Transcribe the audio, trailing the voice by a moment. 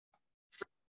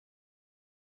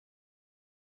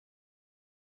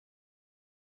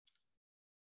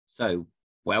So,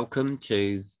 welcome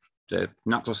to the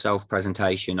Natural Self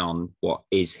presentation on what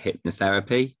is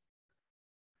hypnotherapy.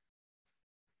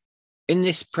 In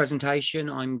this presentation,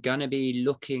 I'm going to be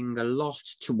looking a lot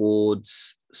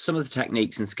towards some of the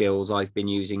techniques and skills I've been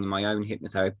using in my own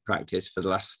hypnotherapy practice for the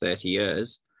last 30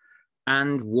 years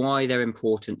and why they're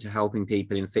important to helping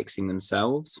people in fixing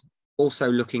themselves. Also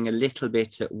looking a little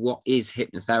bit at what is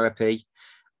hypnotherapy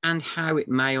and how it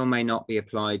may or may not be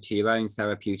applied to your own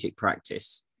therapeutic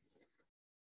practice.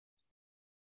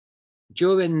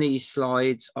 During these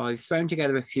slides, I've thrown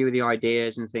together a few of the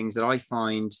ideas and things that I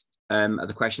find are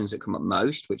the questions that come up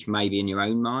most, which may be in your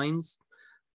own minds.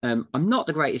 I'm not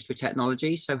the greatest with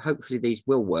technology, so hopefully these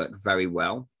will work very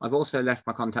well. I've also left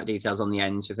my contact details on the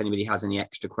end, so if anybody has any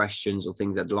extra questions or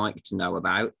things they'd like to know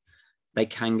about, they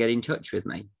can get in touch with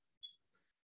me.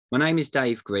 My name is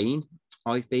Dave Green.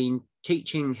 I've been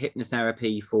teaching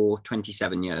hypnotherapy for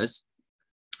 27 years.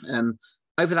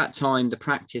 Over that time, the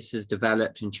practice has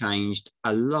developed and changed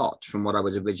a lot from what I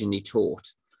was originally taught.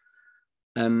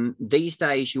 These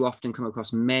days, you often come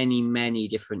across many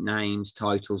different names,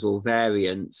 titles, or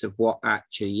variants of what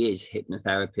actually is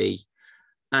hypnotherapy.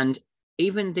 And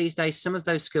even these days, some of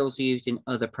those skills are used in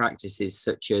other practices,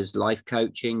 such as life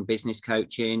coaching, business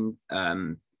coaching,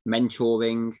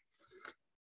 mentoring.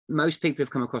 Most people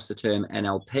have come across the term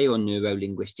NLP or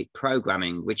neuro-linguistic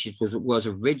programming, which was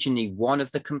originally one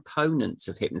of the components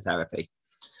of hypnotherapy.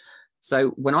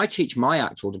 So when I teach my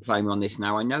actual diploma on this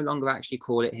now, I no longer actually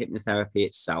call it hypnotherapy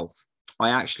itself. I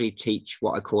actually teach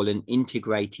what I call an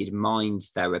integrated mind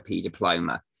therapy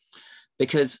diploma,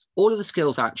 because all of the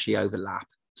skills actually overlap.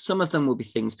 Some of them will be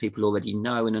things people already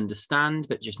know and understand,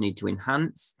 but just need to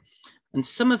enhance. And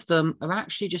some of them are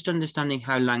actually just understanding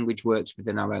how language works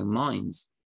within our own minds.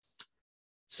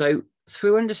 So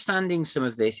through understanding some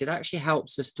of this, it actually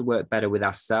helps us to work better with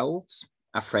ourselves,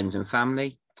 our friends and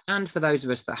family, and for those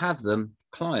of us that have them,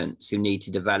 clients who need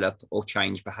to develop or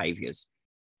change behaviors.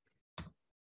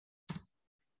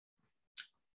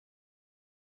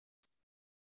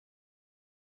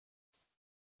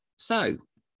 So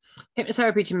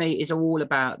hypnotherapy to me is all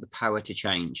about the power to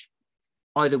change,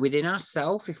 either within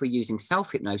ourselves if we're using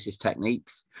self-hypnosis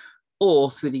techniques,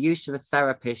 or through the use of a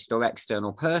therapist or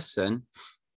external person,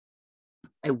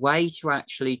 a way to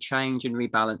actually change and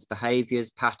rebalance behaviors,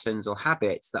 patterns, or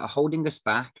habits that are holding us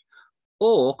back,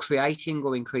 or creating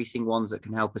or increasing ones that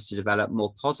can help us to develop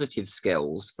more positive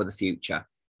skills for the future.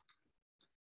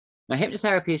 Now,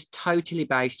 hypnotherapy is totally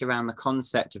based around the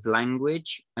concept of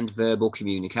language and verbal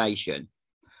communication.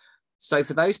 So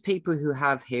for those people who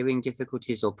have hearing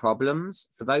difficulties or problems,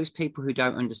 for those people who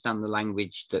don't understand the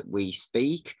language that we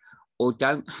speak, or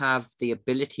don't have the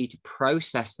ability to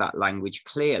process that language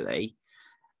clearly,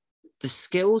 the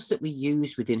skills that we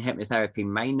use within hypnotherapy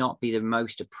may not be the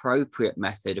most appropriate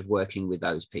method of working with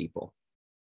those people.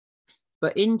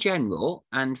 But in general,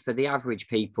 and for the average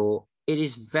people, it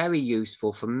is very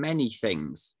useful for many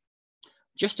things.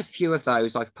 Just a few of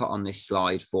those I've put on this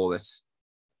slide for us.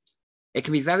 It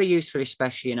can be very useful,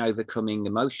 especially in overcoming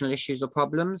emotional issues or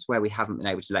problems where we haven't been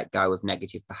able to let go of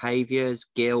negative behaviors,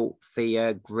 guilt,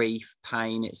 fear, grief,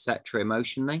 pain, etc.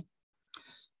 emotionally.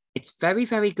 It's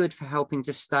very good for helping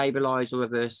to stabilize or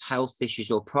reverse health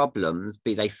issues or problems,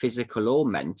 be they physical or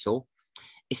mental,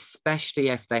 especially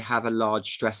if they have a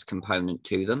large stress component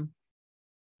to them.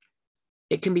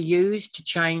 It can be used to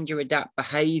change or adapt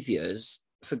behaviors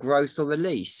for growth or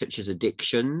release, such as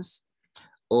addictions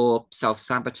or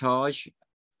self-sabotage.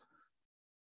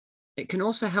 It can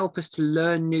also help us to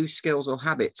learn new skills or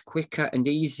habits quicker and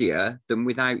easier than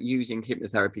without using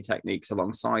hypnotherapy techniques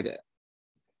alongside it.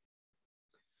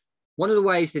 One of the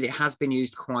ways that it has been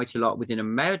used quite a lot within a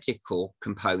medical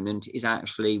component is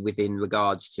actually within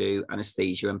regards to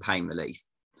anesthesia and pain relief.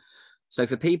 So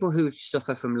for people who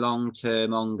suffer from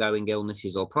long-term ongoing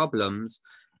illnesses or problems,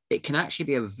 it can actually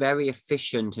be a very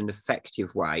efficient and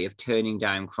effective way of turning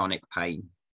down chronic pain.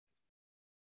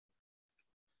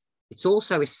 It's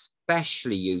also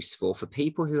especially useful for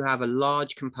people who have a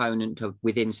large component of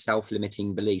within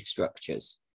self-limiting belief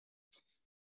structures.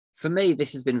 For me,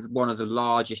 this has been one of the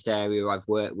largest areas I've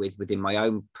worked with within my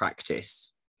own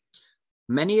practice.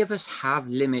 Many of us have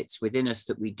limits within us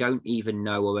that we don't even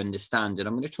know or understand, and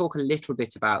I'm going to talk a little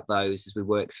bit about those as we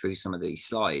work through some of these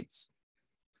slides.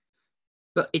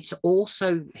 But it's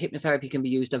also, hypnotherapy can be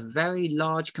used a very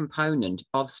large component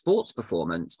of sports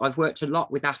performance. I've worked a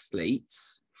lot with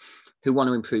athletes who want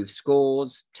to improve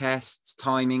scores, tests,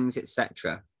 timings,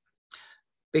 etc.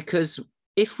 Because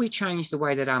if we change the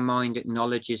way that our mind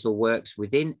acknowledges or works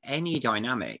within any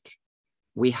dynamic,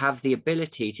 we have the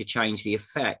ability to change the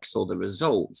effects or the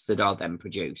results that are then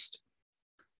produced.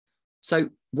 So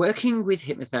working with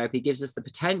hypnotherapy gives us the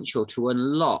potential to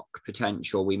unlock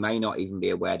potential we may not even be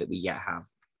aware that we yet have,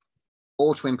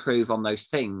 or to improve on those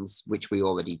things which we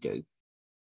already do.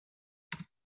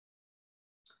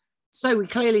 So we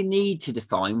clearly need to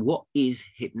define what is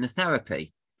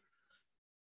hypnotherapy.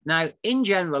 Now, in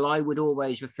general, I would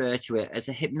always refer to it as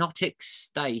a hypnotic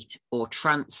state or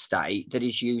trance state that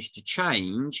is used to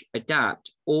change,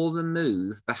 adapt, or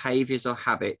remove behaviors or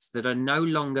habits that are no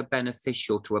longer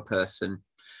beneficial to a person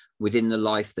within the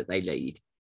life that they lead.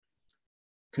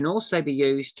 Can also be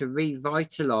used to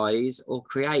revitalize or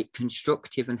create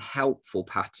constructive and helpful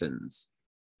patterns.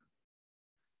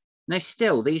 Now,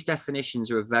 still, these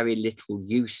definitions are of very little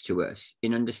use to us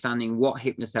in understanding what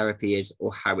hypnotherapy is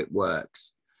or how it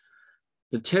works.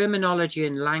 The terminology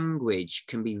and language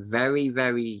can be very,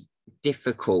 very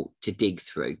difficult to dig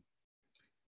through.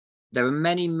 There are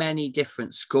many, many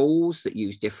different schools that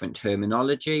use different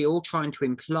terminology, all trying to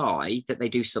imply that they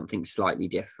do something slightly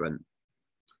different.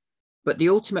 But the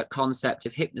ultimate concept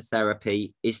of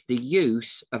hypnotherapy is the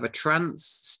use of a trance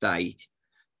state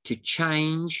to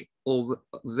change or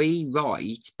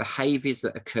rewrite behaviors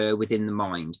that occur within the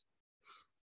mind.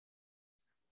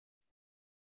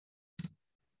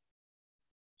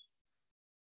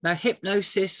 Now,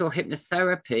 hypnosis or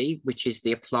hypnotherapy, which is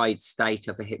the applied state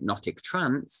of a hypnotic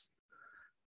trance,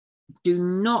 do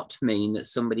not mean that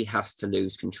somebody has to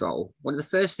lose control. One of the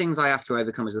first things I have to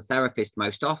overcome as a therapist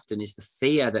most often is the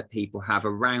fear that people have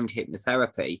around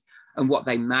hypnotherapy and what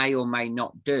they may or may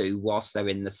not do whilst they're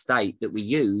in the state that we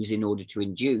use in order to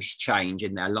induce change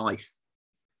in their life.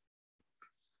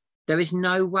 There is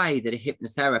no way that a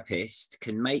hypnotherapist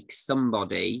can make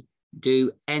somebody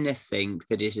do anything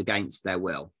that is against their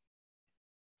will.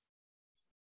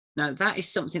 Now, that is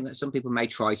something that some people may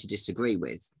try to disagree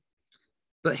with,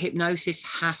 but hypnosis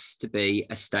has to be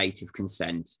a state of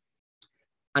consent.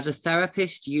 As a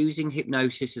therapist using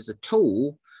hypnosis as a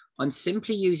tool, I'm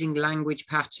simply using language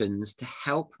patterns to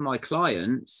help my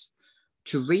clients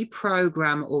to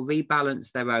reprogram or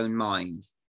rebalance their own mind.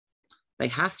 They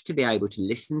have to be able to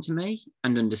listen to me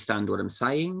and understand what I'm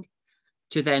saying,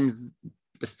 to then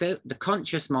the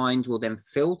conscious mind will then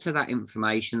filter that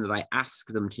information that I ask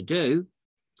them to do,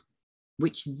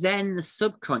 which then the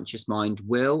subconscious mind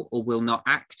will or will not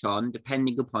act on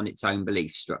depending upon its own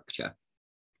belief structure.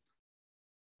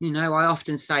 You know, I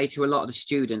often say to a lot of the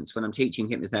students when I'm teaching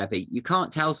hypnotherapy, you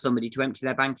can't tell somebody to empty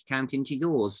their bank account into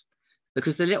yours,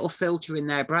 because the little filter in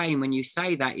their brain when you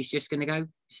say that is just going to go,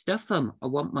 stuff them, I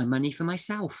want my money for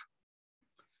myself.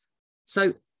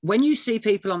 So when you see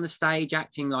people on the stage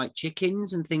acting like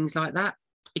chickens and things like that,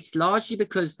 it's largely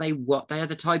because they are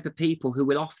the type of people who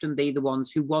will often be the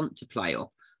ones who want to play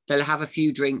up. They'll have a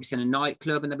few drinks in a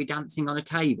nightclub and they'll be dancing on a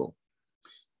table.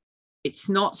 It's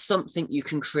not something you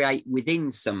can create within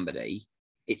somebody.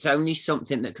 It's only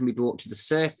something that can be brought to the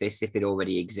surface if it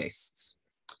already exists.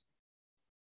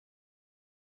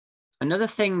 Another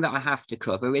thing that I have to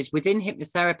cover is within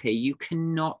hypnotherapy, you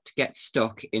cannot get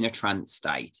stuck in a trance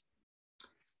state.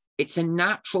 It's a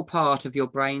natural part of your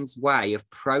brain's way of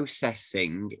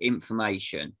processing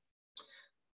information.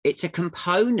 It's a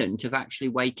component of actually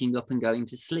waking up and going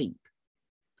to sleep.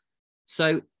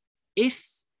 So if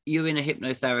you're in a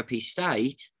hypnotherapy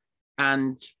state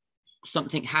and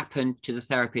something happened to the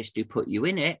therapist who put you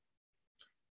in it,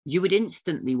 you would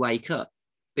instantly wake up,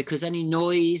 because any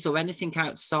noise or anything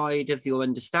outside of your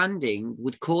understanding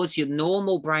would cause your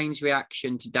normal brain's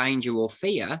reaction to danger or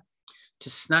fear to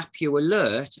snap you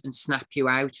alert and snap you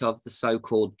out of the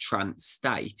so-called trance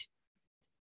state.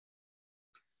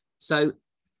 So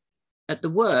at the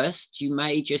worst, you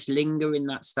may just linger in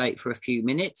that state for a few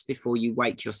minutes before you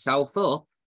wake yourself up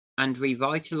and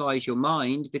revitalize your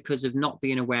mind because of not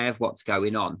being aware of what's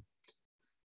going on.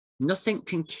 Nothing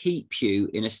can keep you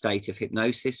in a state of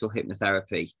hypnosis or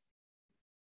hypnotherapy.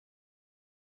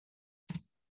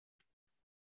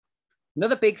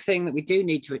 Another big thing that we do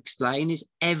need to explain is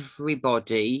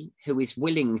everybody who is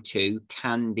willing to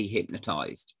can be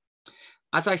hypnotized.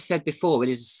 As I said before, it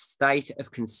is a state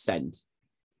of consent.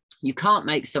 You can't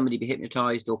make somebody be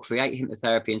hypnotized or create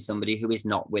hypnotherapy in somebody who is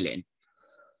not willing.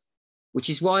 Which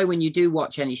is why when you do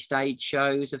watch any stage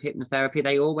shows of hypnotherapy,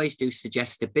 they always do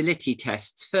suggestibility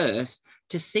tests first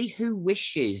to see who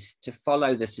wishes to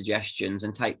follow the suggestions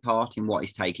and take part in what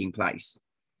is taking place.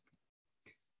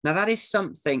 Now, that is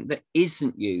something that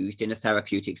isn't used in a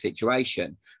therapeutic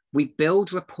situation. We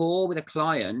build rapport with a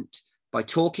client by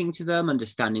talking to them,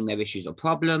 understanding their issues or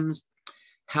problems,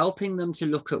 helping them to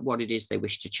look at what it is they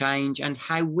wish to change and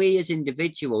how we as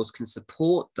individuals can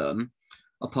support them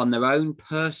upon their own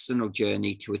personal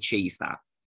journey to achieve that.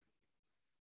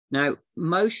 Now,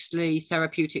 mostly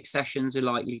therapeutic sessions are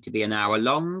likely to be an hour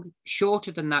long.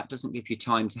 Shorter than that doesn't give you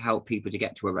time to help people to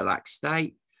get to a relaxed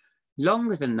state.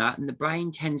 Longer than that, and the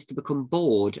brain tends to become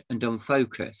bored and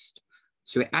unfocused.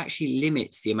 So it actually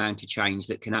limits the amount of change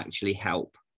that can actually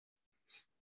help.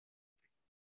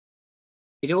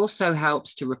 It also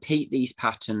helps to repeat these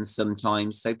patterns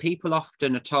sometimes. So people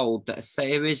often are told that a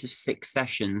series of 6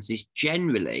 sessions is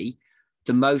generally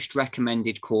the most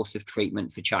recommended course of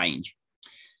treatment for change.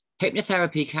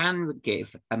 Hypnotherapy can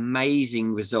give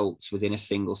amazing results within a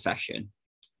single session,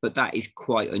 but that is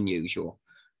quite unusual.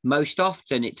 Most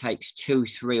often it takes 2,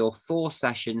 3, or 4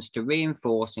 sessions to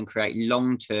reinforce and create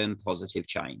long-term positive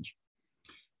change,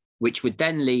 which would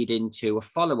then lead into a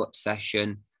follow-up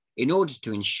session in order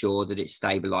to ensure that it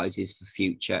stabilizes for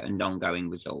future and ongoing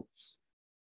results.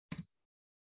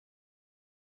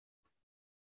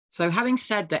 So having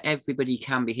said that everybody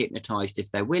can be hypnotized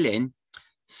if they're willing,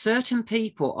 certain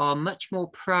people are much more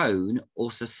prone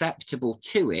or susceptible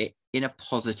to it in a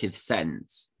positive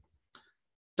sense.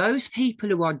 Those people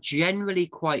who are generally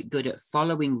quite good at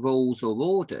following rules or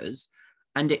orders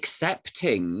and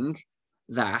accepting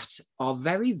that are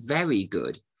very, very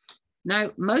good. Now,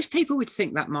 most people would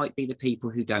think that might be the people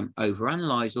who don't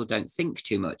overanalyze or don't think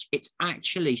too much. It's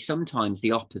actually sometimes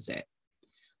the opposite.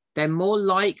 They're more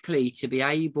likely to be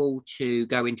able to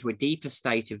go into a deeper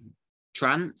state of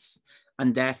trance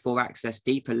and therefore access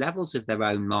deeper levels of their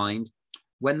own mind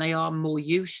when they are more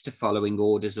used to following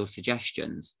orders or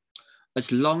suggestions,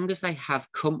 as long as they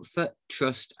have comfort,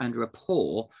 trust, and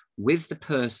rapport with the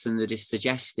person that is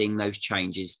suggesting those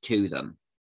changes to them.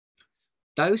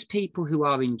 Those people who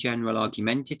are in general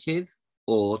argumentative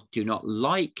or do not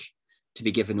like to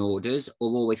be given orders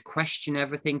or always question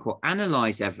everything or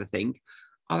analyze everything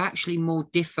are actually more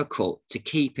difficult to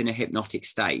keep in a hypnotic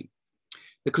state,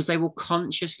 because they will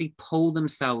consciously pull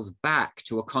themselves back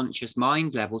to a conscious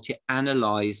mind level to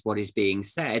analyze what is being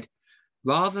said,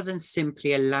 rather than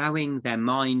simply allowing their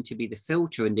mind to be the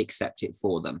filter and accept it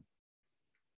for them.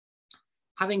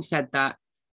 Having said that,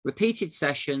 repeated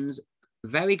sessions,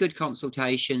 very good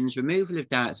consultations, removal of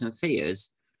doubts and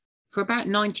fears, for about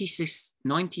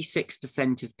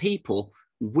 96% of people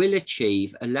will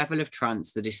achieve a level of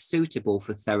trance that is suitable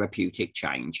for therapeutic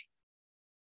change.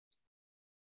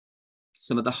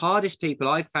 Some of the hardest people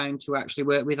I've found to actually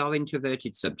work with are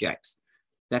introverted subjects.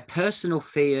 Their personal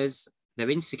fears, their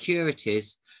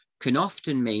insecurities can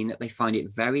often mean that they find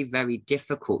it very, very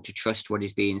difficult to trust what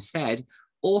is being said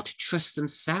or to trust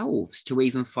themselves to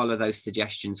even follow those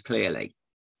suggestions clearly.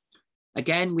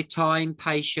 Again, with time,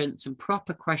 patience, and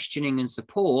proper questioning and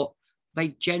support, they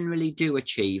generally do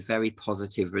achieve very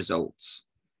positive results.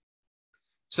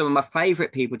 Some of my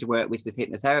favorite people to work with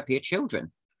hypnotherapy are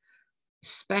children,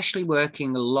 especially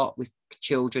working a lot with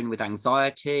children with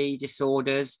anxiety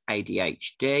disorders,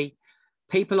 ADHD.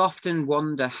 People often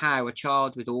wonder how a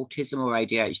child with autism or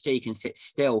ADHD can sit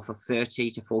still for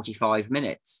 30 to 45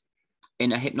 minutes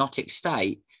in a hypnotic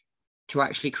state to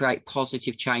actually create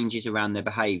positive changes around their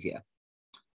behavior.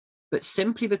 But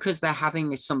simply because they're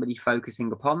having somebody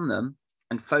focusing upon them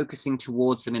and focusing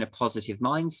towards them in a positive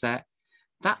mindset,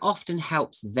 that often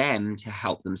helps them to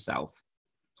help themselves.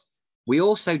 We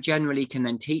also generally can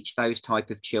then teach those type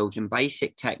of children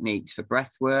basic techniques for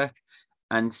breath work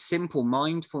and simple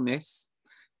mindfulness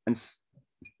and,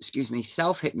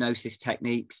 self-hypnosis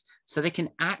techniques, so they can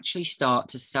actually start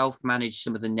to self-manage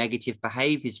some of the negative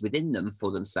behaviors within them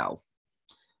for themselves.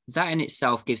 That in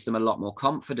itself gives them a lot more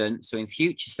confidence. So in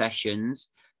future sessions,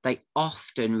 they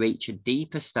often reach a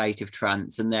deeper state of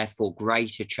trance and therefore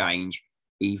greater change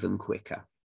even quicker.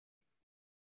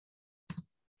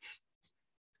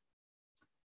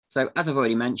 So as I've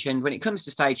already mentioned, when it comes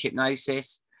to stage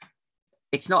hypnosis,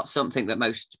 it's not something that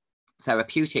most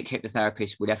therapeutic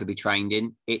hypnotherapists would ever be trained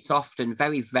in. It's often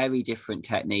very, very different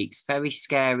techniques, very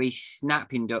scary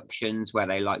snap inductions where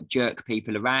they like jerk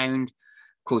people around,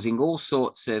 causing all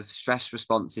sorts of stress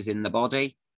responses in the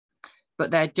body. But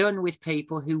they're done with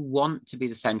people who want to be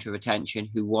the center of attention,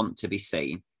 who want to be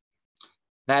seen.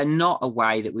 They're not a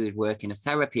way that we would work in a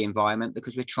therapy environment,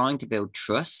 because we're trying to build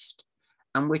trust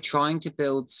and we're trying to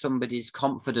build somebody's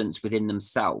confidence within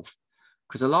themselves.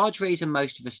 Because a large reason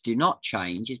most of us do not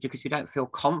change is because we don't feel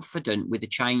confident with the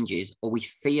changes, or we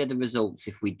fear the results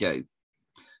if we do.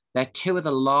 They're two of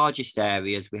the largest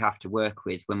areas we have to work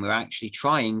with when we're actually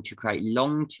trying to create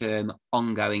long-term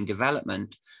ongoing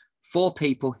development for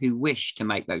people who wish to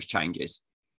make those changes.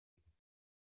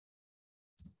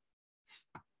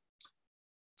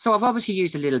 So I've obviously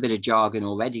used a little bit of jargon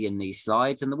already in these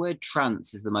slides, and the word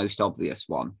trance is the most obvious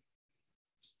one.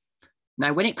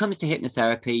 Now, when it comes to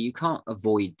hypnotherapy, you can't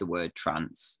avoid the word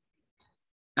trance.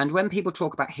 And when people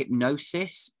talk about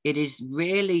hypnosis, it is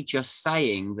really just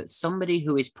saying that somebody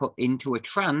who is put into a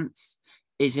trance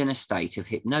is in a state of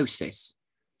hypnosis.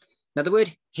 Now, the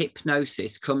word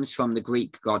hypnosis comes from the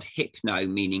Greek god hypno,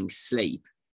 meaning sleep.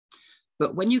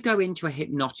 But when you go into a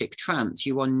hypnotic trance,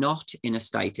 you are not in a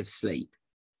state of sleep.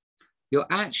 You're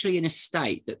actually in a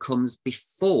state that comes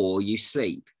before you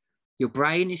sleep. Your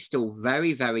brain is still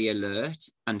very, very alert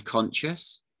and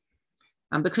conscious.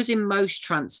 And because in most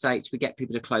trance states, we get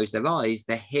people to close their eyes,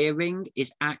 their hearing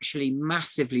is actually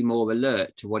massively more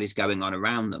alert to what is going on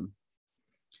around them.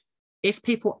 If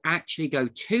people actually go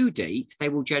too deep, they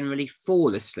will generally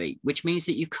fall asleep, which means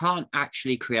that you can't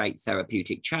actually create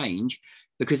therapeutic change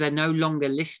because they're no longer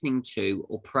listening to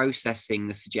or processing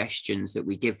the suggestions that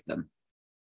we give them.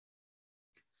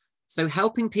 So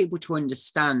helping people to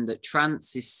understand that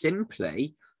trance is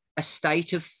simply a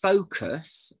state of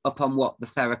focus upon what the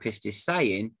therapist is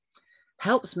saying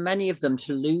helps many of them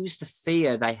to lose the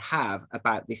fear they have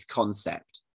about this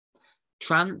concept.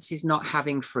 Trance is not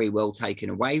having free will taken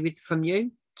away from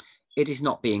you. It is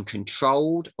not being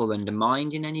controlled or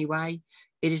undermined in any way.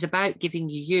 It is about giving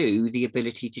you the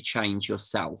ability to change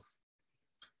yourself.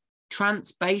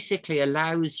 Trance basically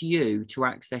allows you to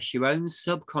access your own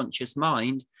subconscious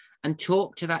mind and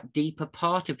talk to that deeper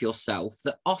part of yourself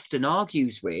that often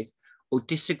argues with or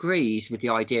disagrees with the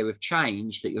idea of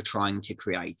change that you're trying to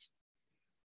create.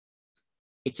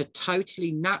 It's a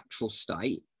totally natural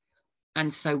state.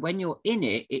 And so when you're in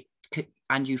it,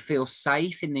 and you feel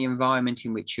safe in the environment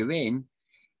in which you're in,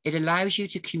 it allows you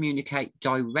to communicate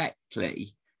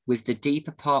directly with the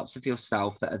deeper parts of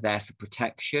yourself that are there for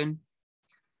protection.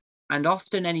 And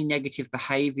often any negative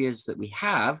behaviors that we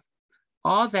have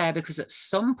are there because at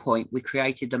some point we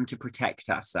created them to protect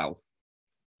ourselves.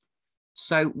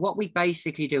 So what we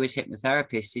basically do as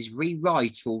hypnotherapists is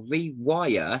rewrite or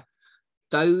rewire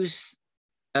those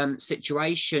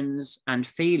situations and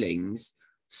feelings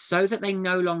so that they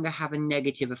no longer have a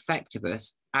negative effect of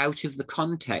us out of the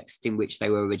context in which they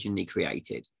were originally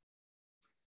created.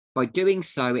 By doing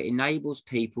so, it enables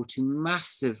people to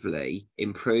massively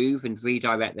improve and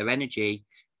redirect their energy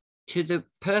to the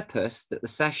purpose that the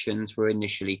sessions were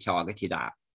initially targeted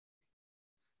at.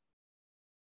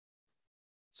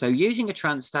 So using a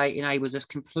trance state enables us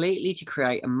completely to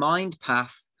create a mind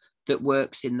path that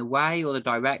works in the way or the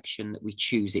direction that we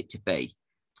choose it to be,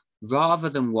 rather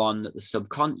than one that the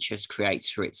subconscious creates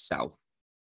for itself.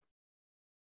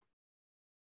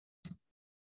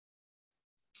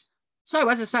 So,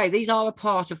 as I say, these are a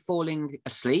part of falling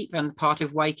asleep and part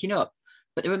of waking up.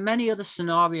 But there are many other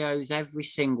scenarios every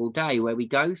single day where we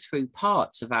go through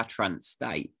parts of our trance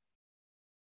state.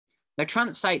 Now,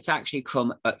 trance states actually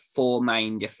come at 4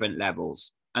 main different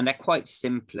levels, and they're quite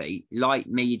simply light,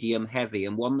 medium, heavy,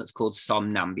 and one that's called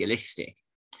somnambulistic.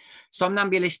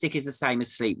 Somnambulistic is the same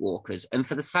as sleepwalkers, and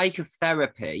for the sake of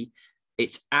therapy,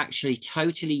 it's actually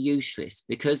totally useless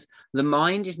because the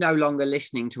mind is no longer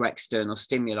listening to external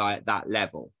stimuli at that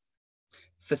level.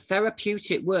 For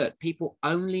therapeutic work, people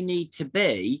only need to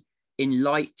be in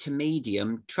light to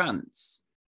medium trance,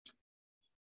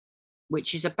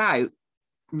 which is about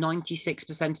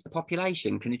 96% of the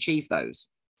population can achieve those.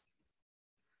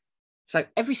 So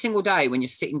every single day when you're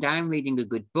sitting down reading a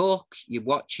good book, you're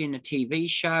watching a TV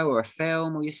show or a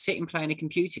film, or you're sitting playing a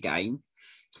computer game,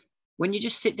 when you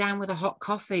just sit down with a hot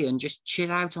coffee and just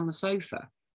chill out on the sofa,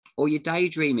 or you're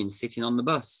daydreaming sitting on the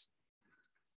bus,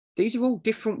 these are all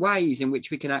different ways in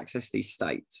which we can access these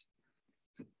states.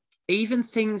 Even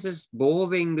things as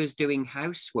boring as doing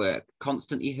housework,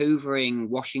 constantly hoovering,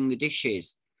 washing the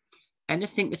dishes,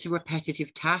 anything that's a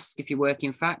repetitive task if you work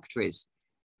in factories.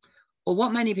 Or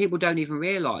what many people don't even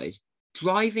realise,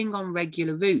 driving on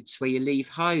regular routes where you leave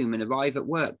home and arrive at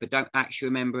work but don't actually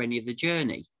remember any of the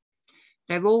journey.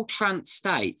 They're all trance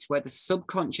states where the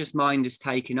subconscious mind has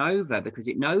taken over because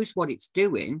it knows what it's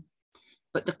doing,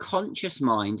 but the conscious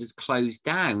mind has closed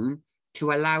down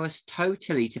to allow us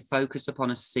totally to focus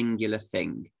upon a singular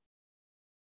thing.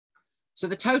 So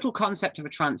the total concept of a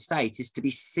trance state is to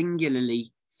be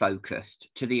singularly focused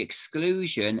to the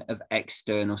exclusion of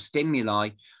external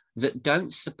stimuli that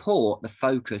don't support the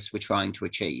focus we're trying to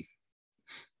achieve.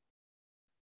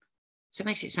 So it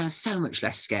makes it sound so much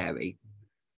less scary.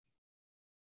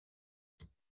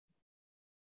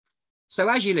 So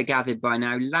as you'll have gathered by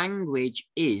now, language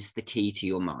is the key to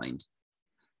your mind.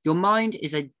 Your mind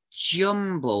is a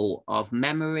jumble of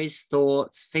memories,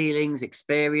 thoughts, feelings,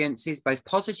 experiences, both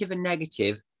positive and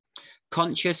negative,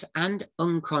 conscious and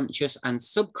unconscious and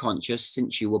subconscious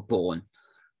since you were born.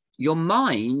 Your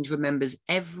mind remembers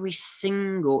every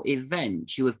single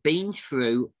event you have been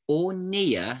through or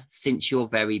near since your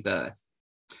very birth.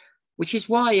 which is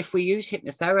why if we use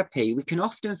hypnotherapy, we can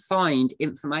often find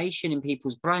information in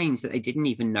people's brains that they didn't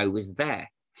even know was there.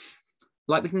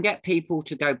 Like we can get people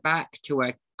to go back to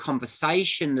a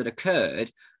conversation that occurred,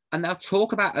 and they'll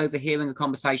talk about overhearing a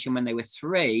conversation when they were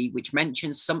 3, which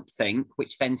mentioned something,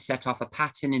 which then set off a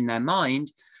pattern in their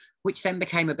mind, which then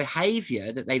became a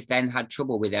behavior that they've then had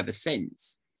trouble with ever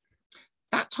since.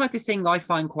 That type of thing I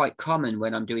find quite common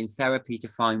when I'm doing therapy to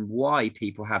find why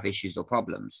people have issues or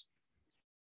problems.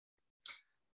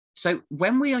 So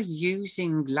when we are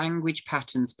using language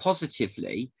patterns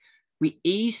positively, we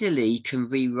easily can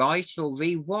rewrite or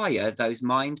rewire those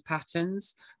mind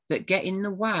patterns that get in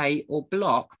the way or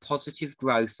block positive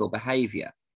growth or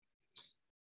behavior.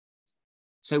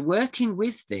 So working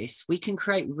with this, we can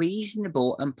create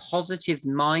reasonable and positive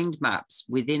mind maps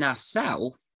within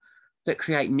ourselves that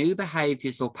create new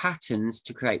behaviors or patterns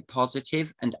to create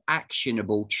positive and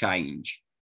actionable change.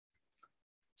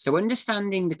 So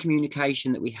understanding the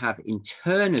communication that we have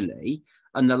internally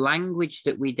and the language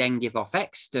that we then give off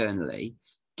externally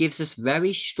gives us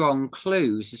very strong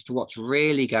clues as to what's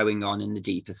really going on in the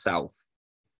deeper self.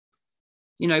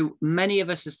 You know, many of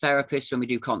us as therapists, when we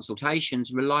do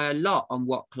consultations, rely a lot on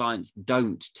what clients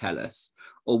don't tell us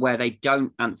or where they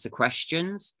don't answer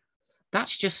questions.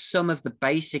 That's just some of the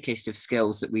basicest of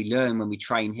skills that we learn when we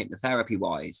train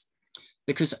hypnotherapy-wise.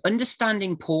 Because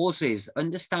understanding pauses,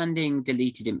 understanding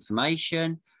deleted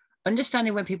information,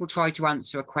 understanding when people try to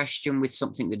answer a question with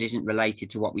something that isn't related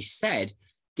to what we said,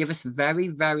 give us very,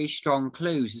 very strong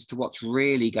clues as to what's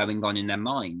really going on in their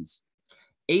minds,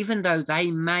 even though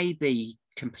they may be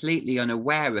completely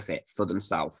unaware of it for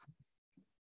themselves.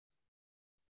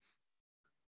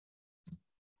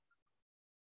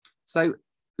 So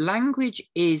language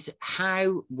is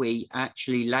how we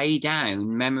actually lay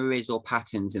down memories or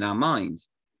patterns in our mind.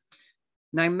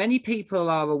 Now, many people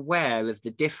are aware of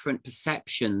the different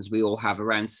perceptions we all have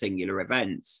around singular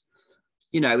events.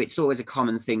 You know, it's always a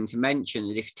common thing to mention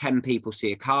that if 10 people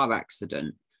see a car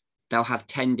accident, they'll have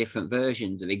 10 different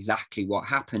versions of exactly what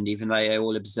happened, even though they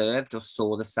all observed or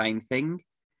saw the same thing.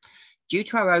 Due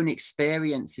to our own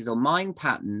experiences or mind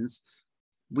patterns,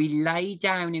 we lay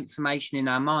down information in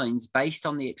our minds based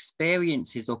on the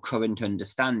experiences or current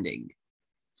understanding.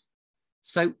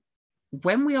 So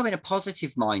when we are in a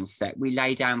positive mindset, we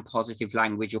lay down positive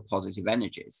language or positive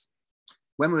energies.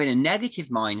 When we're in a negative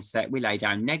mindset, we lay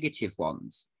down negative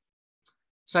ones.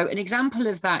 So an example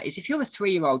of that is if you're a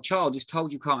 3-year-old child who's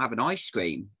told you can't have an ice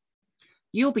cream,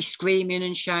 you'll be screaming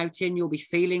and shouting. You'll be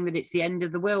feeling that it's the end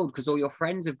of the world because all your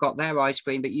friends have got their ice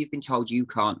cream, but you've been told you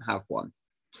can't have one.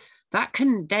 That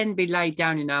can then be laid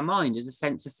down in our mind as a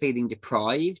sense of feeling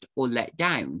deprived or let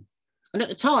down. And at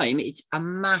the time, it's a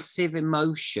massive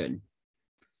emotion.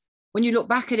 When you look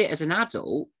back at it as an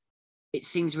adult, it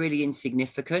seems really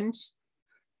insignificant.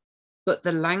 But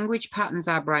the language patterns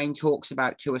our brain talks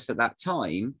about to us at that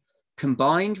time,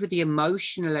 combined with the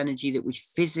emotional energy that we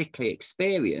physically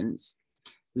experience,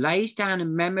 lays down a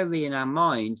memory in our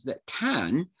mind that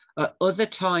can, at other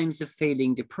times of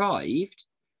feeling deprived,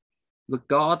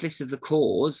 regardless of the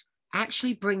cause,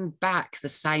 actually bring back the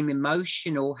same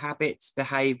emotional habits,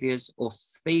 behaviors, or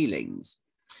feelings.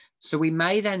 So we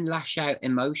may then lash out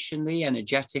emotionally,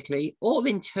 energetically, or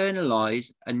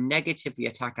internalize and negatively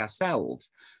attack ourselves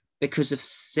because of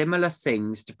similar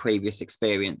things to previous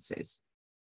experiences.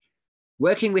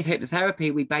 Working with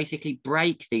hypnotherapy, we basically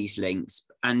break these links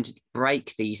and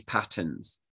break these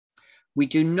patterns. We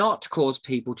do not cause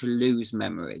people to lose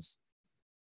memories.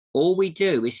 All we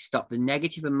do is stop the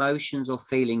negative emotions or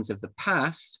feelings of the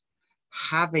past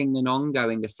having an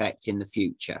ongoing effect in the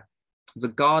future,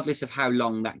 regardless of how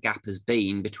long that gap has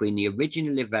been between the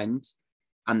original event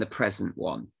and the present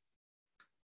one.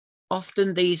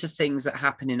 Often these are things that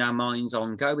happen in our minds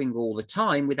ongoing all the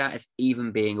time without us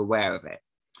even being aware of it.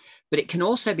 But it can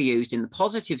also be used in the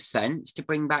positive sense to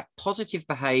bring back positive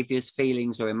behaviors,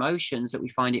 feelings, or emotions that we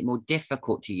find it more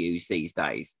difficult to use these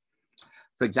days.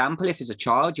 For example, if as a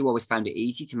child, you always found it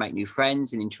easy to make new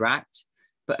friends and interact,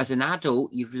 but as an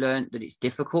adult, you've learned that it's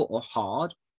difficult or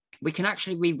hard, we can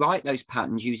actually rewrite those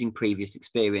patterns using previous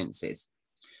experiences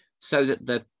so that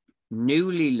the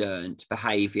newly learned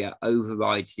behavior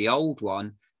overrides the old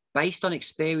one based on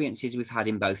experiences we've had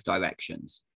in both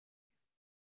directions.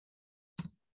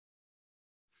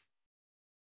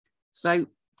 So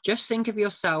just think of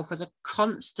yourself as a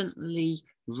constantly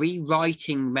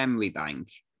rewriting memory bank.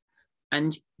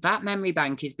 And that memory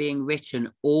bank is being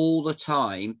written all the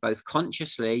time, both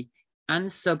consciously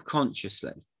and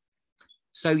subconsciously.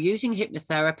 So using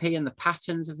hypnotherapy and the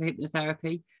patterns of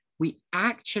hypnotherapy, we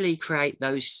actually create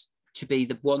those to be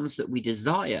the ones that we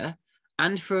desire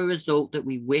and for a result that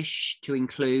we wish to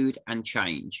include and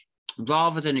change,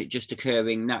 rather than it just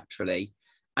occurring naturally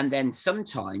and then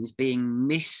sometimes being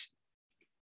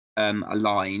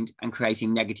misaligned and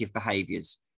creating negative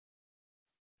behaviors.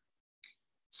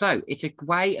 So it's a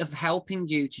way of helping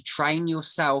you to train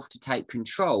yourself to take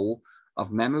control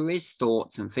of memories,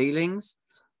 thoughts, and feelings.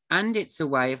 And it's a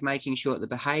way of making sure that the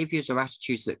behaviors or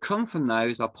attitudes that come from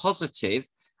those are positive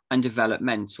and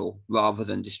developmental rather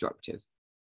than destructive.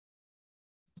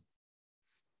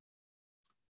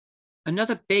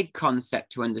 Another big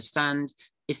concept to understand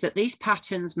is that these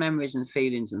patterns, memories, and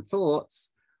feelings and thoughts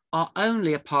are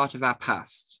only a part of our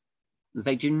past.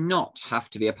 They do not have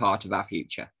to be a part of our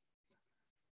future.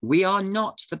 We are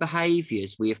not the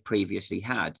behaviors we have previously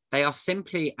had. They are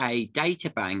simply a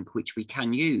data bank which we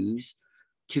can use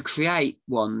to create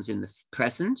ones in the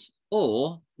present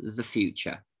or the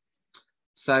future.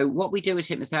 So what we do as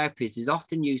hypnotherapists is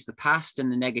often use the past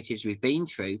and the negatives we've been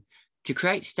through to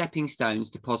create stepping stones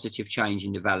to positive change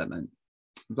and development,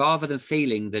 rather than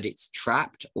feeling that it's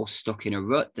trapped or stuck in a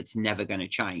rut that's never going to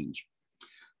change.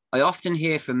 I often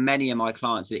hear from many of my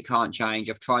clients that it can't change.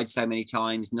 I've tried so many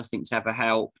times, nothing's ever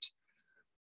helped.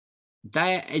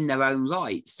 They're in their own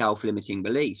right, self-limiting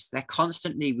beliefs. They're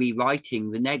constantly rewriting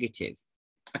the negative.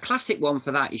 A classic one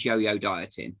for that is yo-yo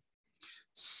dieting.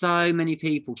 So many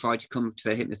people try to come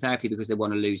for hypnotherapy because they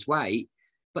want to lose weight,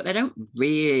 but they don't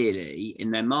really,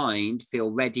 in their mind,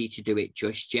 feel ready to do it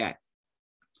just yet.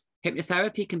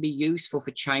 Hypnotherapy can be useful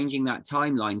for changing that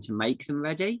timeline to make them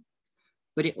ready,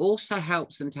 but it also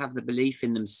helps them to have the belief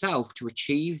in themselves to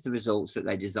achieve the results that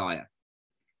they desire.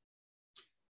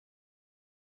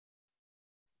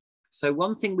 So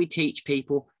one thing we teach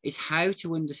people is how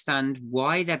to understand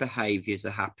why their behaviors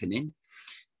are happening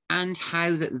and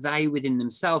how that they within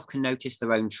themselves can notice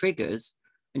their own triggers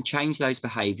and change those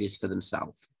behaviors for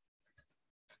themselves.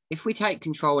 If we take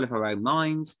control of our own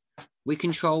minds, we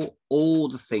control all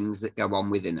the things that go on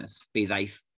within us, be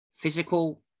they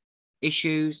physical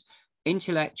issues,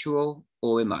 intellectual,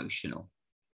 or emotional.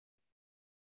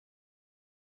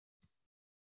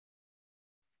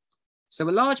 So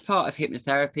a large part of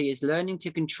hypnotherapy is learning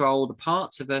to control the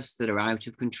parts of us that are out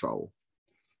of control.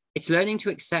 It's learning to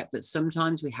accept that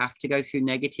sometimes we have to go through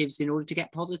negatives in order to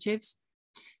get positives.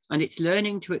 And it's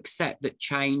learning to accept that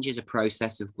change is a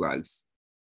process of growth.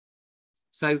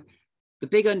 So the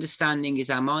big understanding is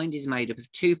our mind is made up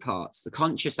of two parts. The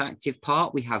conscious active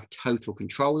part we have total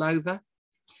control over,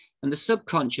 and the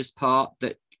subconscious part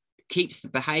that keeps the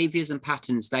behaviors and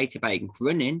patterns data bank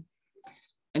running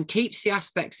and keeps the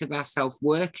aspects of ourself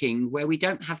working where we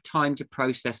don't have time to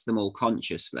process them all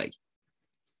consciously.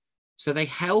 So they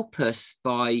help us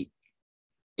by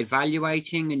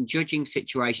evaluating and judging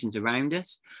situations around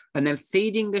us, and then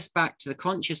feeding us back to the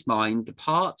conscious mind the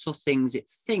parts or things it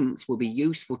thinks will be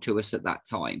useful to us at that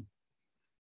time.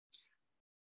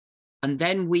 And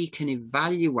then we can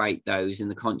evaluate those in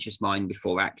the conscious mind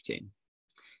before acting.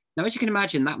 Now, as you can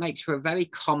imagine, that makes for a very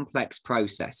complex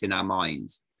process in our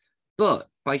minds. But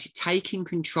by taking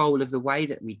control of the way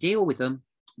that we deal with them,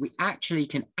 we actually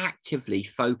can actively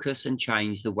focus and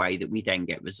change the way that we then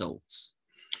get results.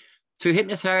 Through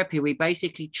hypnotherapy, we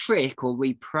basically trick or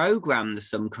reprogram the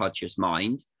subconscious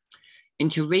mind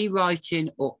into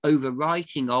rewriting or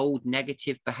overwriting old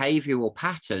negative behavioral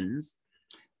patterns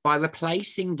by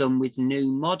replacing them with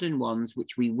new modern ones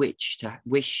which we wish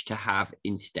to have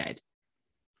instead.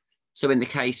 So in the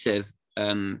case of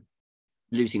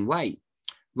losing weight,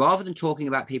 rather than talking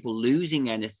about people losing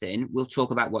anything, we'll talk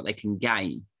about what they can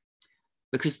gain,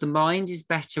 because the mind is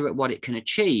better at what it can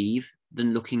achieve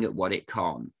than looking at what it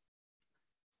can't.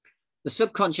 The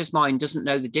subconscious mind doesn't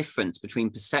know the difference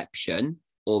between perception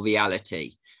or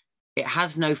reality. It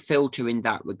has no filter in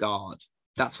that regard.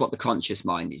 That's what the conscious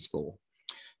mind is for.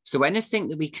 So anything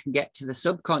that we can get to the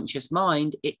subconscious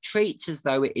mind, it treats as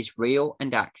though it is real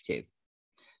and active.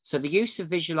 So the use of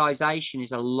visualization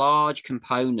is a large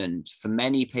component for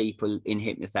many people in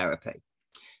hypnotherapy.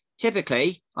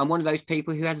 Typically, I'm one of those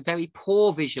people who has very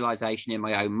poor visualization in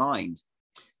my own mind,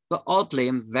 but oddly,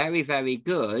 I'm very, very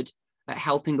good at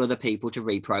helping other people to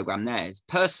reprogram theirs.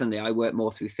 Personally, I work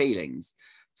more through feelings.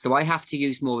 So I have to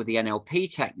use more of the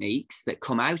NLP techniques that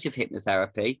come out of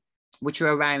hypnotherapy, which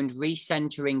are around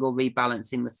recentering or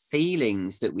rebalancing the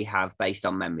feelings that we have based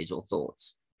on memories or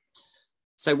thoughts.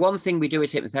 So one thing we do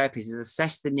as hypnotherapists is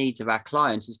assess the needs of our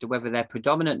clients as to whether they're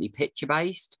predominantly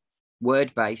picture-based,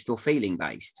 word-based, or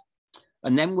feeling-based,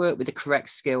 and then work with the correct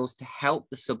skills to help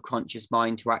the subconscious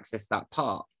mind to access that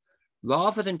part,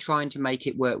 rather than trying to make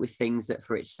it work with things that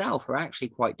for itself are actually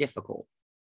quite difficult.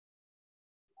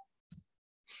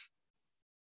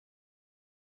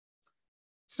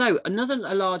 So a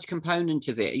large component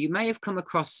of it, you may have come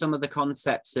across some of the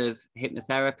concepts of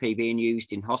hypnotherapy being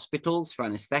used in hospitals for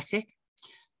anaesthetic.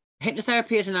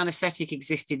 Hypnotherapy as an anaesthetic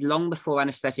existed long before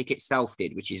anaesthetic itself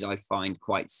did, which is, I find,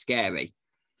 quite scary.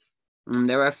 And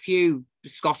there are a few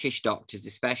Scottish doctors,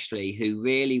 especially, who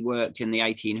really worked in the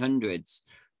 1800s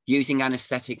using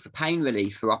anaesthetic for pain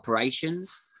relief for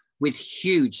operations with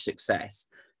huge success.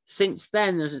 Since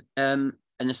then,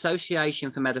 an association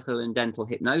for medical and dental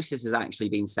hypnosis has actually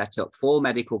been set up for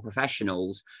medical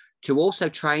professionals to also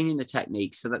train in the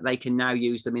techniques so that they can now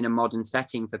use them in a modern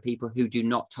setting for people who do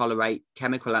not tolerate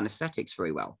chemical anesthetics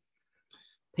very well.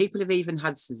 People have even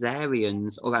had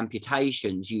cesareans or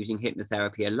amputations using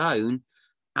hypnotherapy alone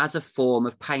as a form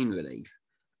of pain relief.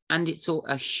 And it's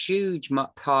a huge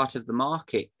part of the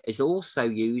market is also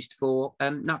used for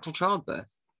natural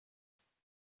childbirth.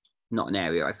 Not an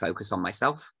area I focus on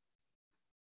myself.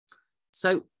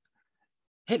 So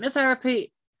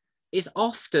hypnotherapy is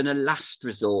often a last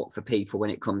resort for people when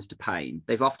it comes to pain.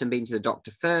 They've often been to the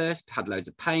doctor first, had loads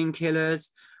of painkillers,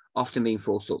 often been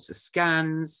for all sorts of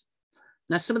scans.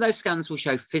 Now, some of those scans will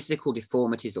show physical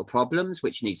deformities or problems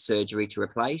which need surgery to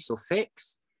replace or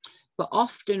fix. But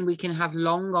often we can have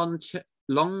long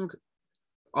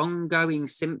ongoing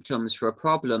symptoms for a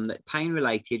problem that pain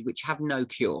related, which have no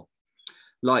cure,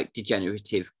 like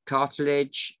degenerative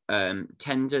cartilage,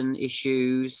 tendon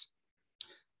issues.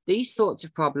 These sorts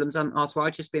of problems,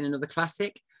 arthritis being another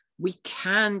classic, we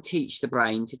can teach the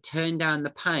brain to turn down the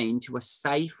pain to a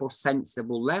safe or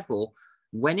sensible level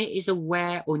when it is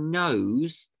aware or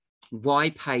knows why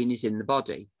pain is in the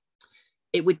body.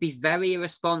 It would be very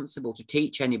irresponsible to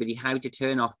teach anybody how to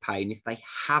turn off pain if they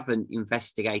haven't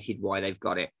investigated why they've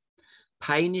got it.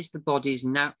 Pain is the body's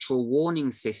natural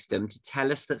warning system to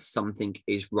tell us that something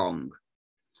is wrong.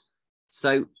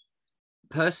 So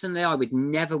personally, I would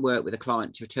never work with a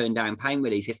client to turn down pain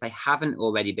relief if they haven't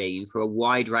already been for a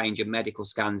wide range of medical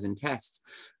scans and tests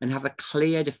and have a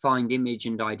clear, defined image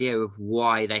and idea of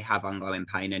why they have ongoing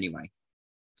pain anyway.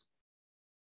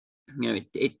 You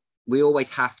know, we always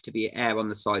have to err on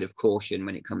the side of caution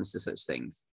when it comes to such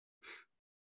things.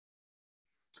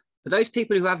 For those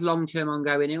people who have long-term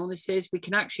ongoing illnesses, we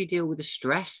can actually deal with the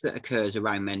stress that occurs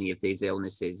around many of these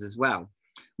illnesses as well,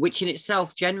 which in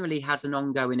itself generally has an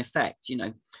ongoing effect. You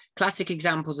know, classic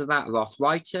examples of that are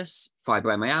arthritis,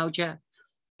 fibromyalgia,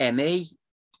 ME,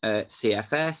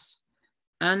 CFS,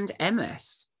 and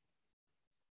MS.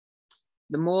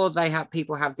 The more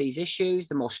people have these issues,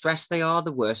 the more stressed they are,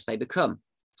 the worse they become.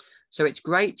 So it's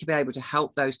great to be able to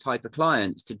help those type of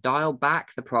clients to dial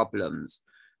back the problems.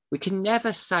 We can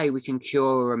never say we can cure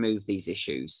or remove these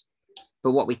issues,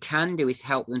 but what we can do is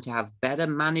help them to have better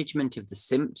management of the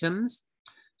symptoms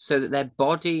so that their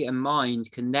body and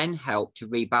mind can then help to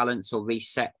rebalance or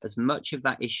reset as much of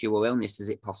that issue or illness as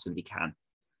it possibly can.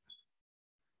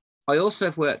 I also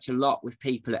have worked a lot with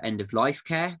people at end-of-life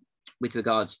care with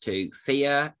regards to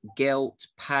fear, guilt,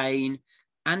 pain,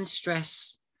 and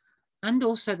stress, and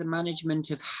also the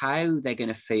management of how they're going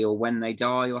to feel when they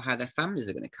die or how their families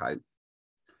are going to cope.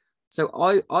 So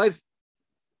I've,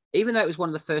 even though it was one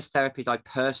of the first therapies I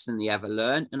personally ever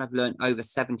learned, and I've learned over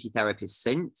 70 therapies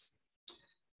since,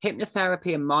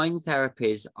 hypnotherapy and mind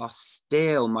therapies are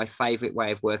still my favorite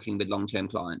way of working with long-term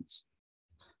clients.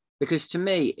 Because to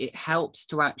me, it helps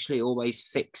to actually always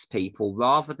fix people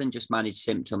rather than just manage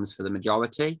symptoms for the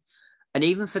majority. And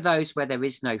even for those where there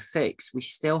is no fix, we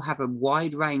still have a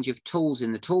wide range of tools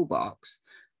in the toolbox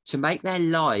to make their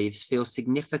lives feel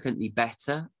significantly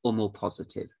better or more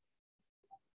positive.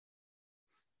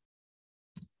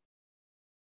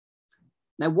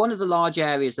 Now, one of the large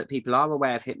areas that people are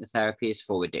aware of hypnotherapy is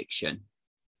for addiction.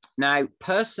 Now,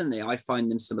 personally, I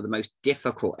find them some of the most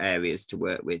difficult areas to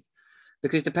work with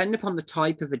because depending upon the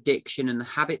type of addiction and the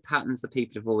habit patterns that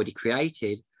people have already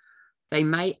created, they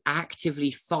may actively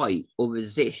fight or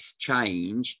resist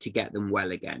change to get them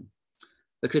well again.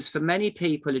 Because for many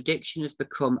people, addiction has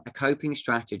become a coping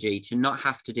strategy to not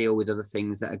have to deal with other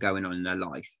things that are going on in their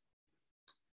life.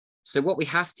 So what we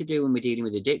have to do when we're dealing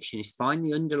with addiction is find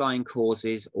the underlying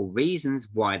causes or reasons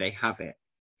why they have it.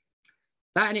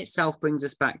 That in itself brings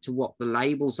us back to what the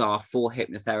labels are for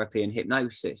hypnotherapy and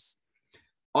hypnosis.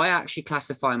 I actually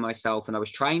classify myself, and I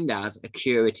was trained as, a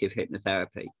curative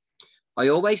hypnotherapy. I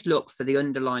always look for the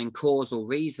underlying cause or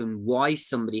reason why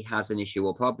somebody has an issue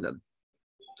or problem.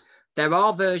 There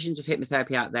are versions of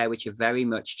hypnotherapy out there which are very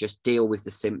much just deal with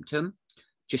the symptom,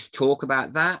 just talk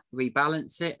about that,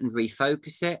 rebalance it and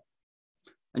refocus it,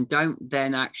 and don't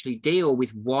then actually deal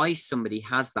with why somebody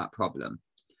has that problem.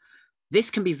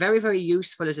 This can be very, very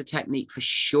useful as a technique for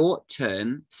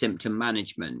short-term symptom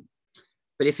management,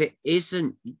 But if it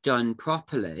isn't done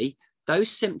properly, those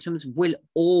symptoms will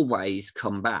always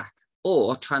come back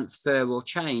or transfer or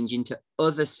change into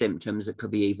other symptoms that could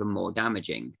be even more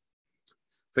damaging.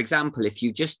 For example, if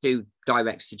you just do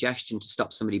direct suggestion to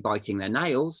stop somebody biting their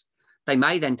nails, they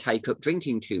may then take up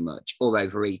drinking too much or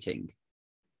overeating.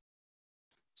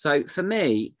 So for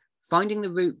me, finding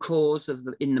the root cause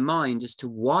in the mind as to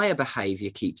why a behavior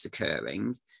keeps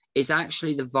occurring is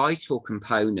actually the vital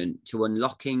component to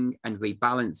unlocking and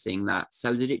rebalancing that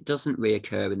so that it doesn't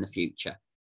reoccur in the future.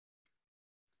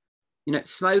 You know,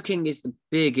 smoking is the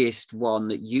biggest one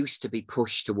that used to be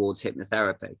pushed towards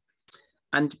hypnotherapy.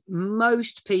 And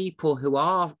most people who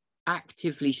are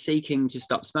actively seeking to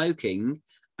stop smoking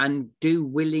and do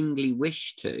willingly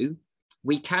wish to,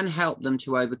 we can help them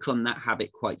to overcome that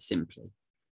habit quite simply.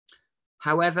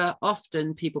 However,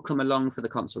 often people come along for the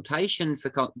consultation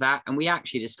for that, and we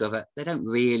actually discover they don't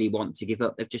really want to give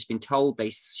up. They've just been told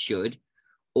they should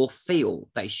or feel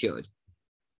they should.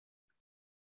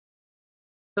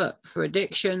 But for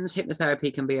addictions,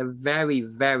 hypnotherapy can be a very,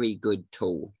 very good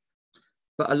tool.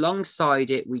 But alongside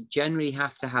it, we generally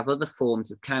have to have other forms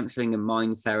of counselling and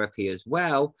mind therapy as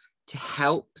well to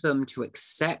help them to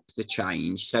accept the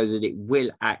change so that it will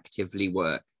actively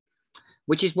work.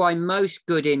 Which is why most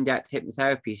good in-depth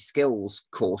hypnotherapy skills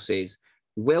courses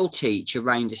will teach a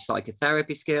range of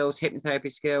psychotherapy skills,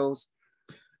 hypnotherapy skills,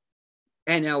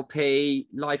 NLP,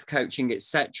 life coaching,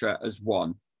 etc. as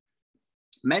one.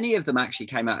 Many of them actually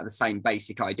came out of the same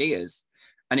basic ideas,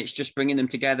 and it's just bringing them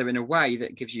together in a way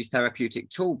that gives you therapeutic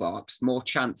toolbox, more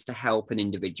chance to help an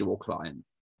individual client.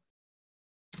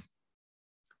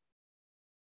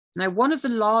 Now, one of the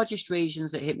largest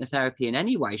reasons that hypnotherapy in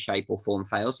any way, shape or form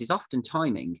fails is often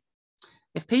timing.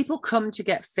 If people come to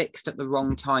get fixed at the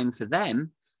wrong time for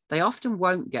them, they often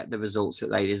won't get the results that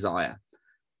they desire.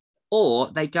 Or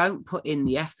they don't put in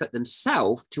the effort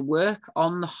themselves to work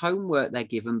on the homework they're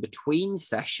given between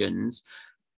sessions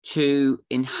to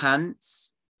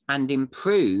enhance and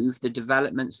improve the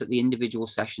developments that the individual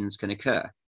sessions can occur.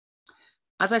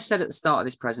 As I said at the start of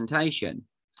this presentation,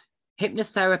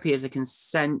 hypnotherapy is a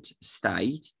consent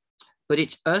state, but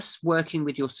it's us working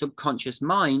with your subconscious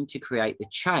mind to create the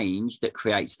change that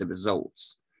creates the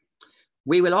results.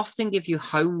 We will often give you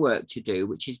homework to do,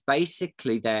 which is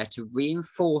basically there to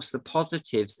reinforce the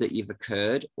positives that you've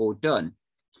occurred or done.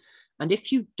 And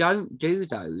if you don't do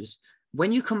those,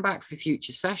 when you come back for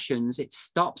future sessions, it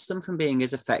stops them from being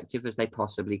as effective as they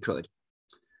possibly could.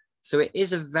 So it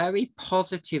is a very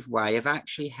positive way of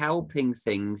actually helping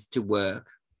things to work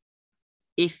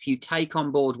if you take on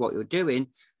board what you're doing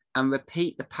and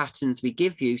repeat the patterns we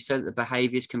give you so that the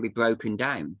behaviors can be broken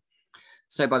down.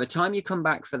 So by the time you come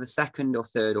back for the second or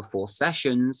third or fourth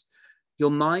sessions,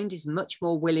 your mind is much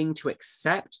more willing to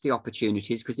accept the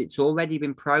opportunities because it's already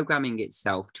been programming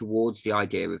itself towards the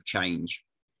idea of change.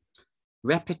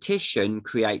 Repetition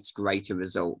creates greater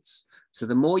results. So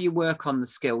the more you work on the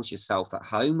skills yourself at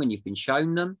home when you've been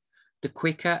shown them, the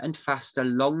quicker and faster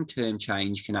long-term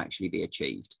change can actually be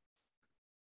achieved.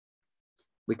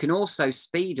 We can also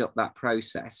speed up that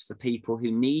process for people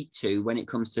who need to when it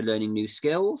comes to learning new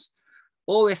skills,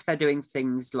 or if they're doing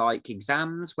things like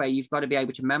exams where you've got to be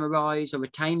able to memorize or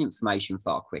retain information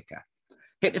far quicker.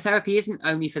 Hypnotherapy isn't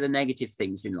only for the negative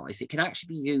things in life. It can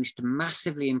actually be used to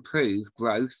massively improve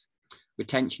growth,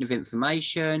 retention of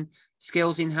information,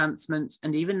 skills enhancements,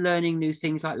 and even learning new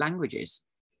things like languages.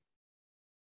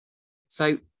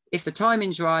 So if the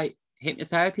timing's right,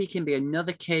 hypnotherapy can be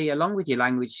another key, along with your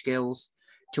language skills,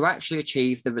 to actually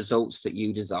achieve the results that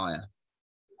you desire.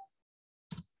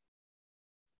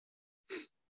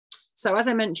 So as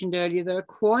I mentioned earlier, there are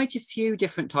quite a few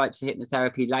different types of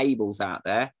hypnotherapy labels out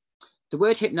there. The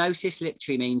word hypnosis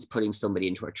literally means putting somebody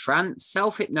into a trance.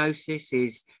 Self-hypnosis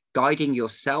is guiding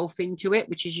yourself into it,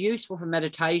 which is useful for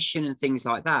meditation and things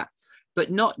like that,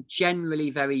 but not generally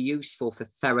very useful for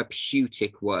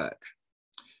therapeutic work.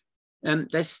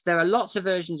 There are lots of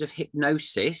versions of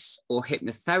hypnosis or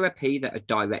hypnotherapy that are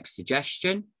direct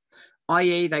suggestion,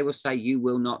 i.e. they will say, you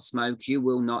will not smoke, you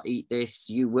will not eat this,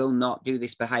 you will not do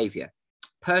this behavior.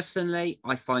 Personally,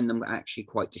 I find them actually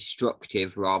quite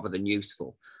destructive rather than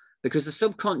useful, because the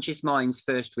subconscious mind's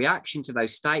first reaction to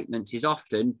those statements is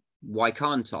often, why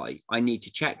can't I? I need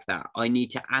to check that. I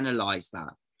need to analyze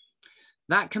that.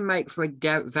 That can make for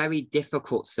a very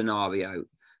difficult scenario.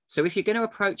 So if you're going to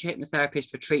approach a hypnotherapist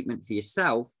for treatment for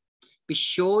yourself, be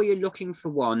sure you're looking for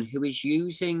one who is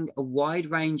using a wide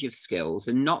range of skills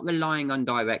and not relying on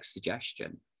direct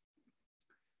suggestion.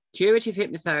 Curative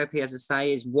hypnotherapy, as I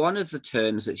say, is one of the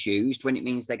terms that's used when it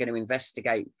means they're going to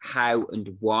investigate how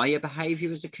and why a behavior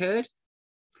has occurred.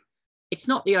 It's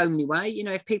not the only way. You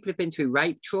know, if people have been through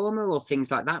rape trauma or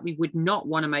things like that, we would not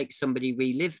want to make somebody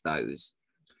relive those.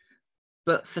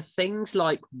 But for things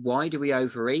like why do we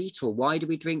overeat, or why do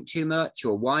we drink too much,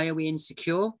 or why are we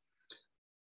insecure,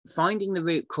 finding the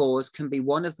root cause can be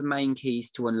one of the main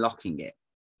keys to unlocking it.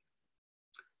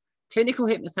 Clinical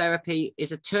hypnotherapy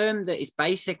is a term that is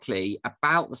basically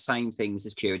about the same things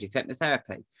as curative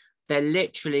hypnotherapy. They're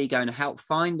literally going to help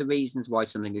find the reasons why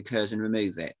something occurs and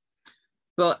remove it.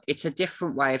 But it's a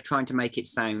different way of trying to make it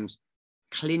sound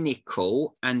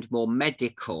clinical and more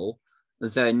medical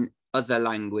than other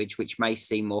language, which may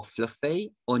seem more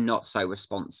fluffy or not so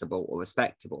responsible or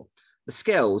respectable. The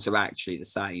skills are actually the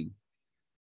same.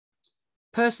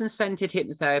 Person-centered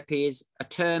hypnotherapy is a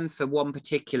term for one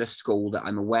particular school that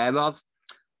I'm aware of.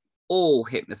 All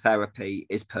hypnotherapy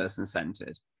is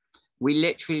person-centered. We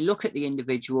literally look at the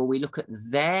individual, we look at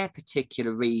their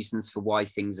particular reasons for why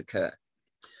things occur.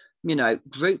 You know,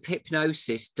 group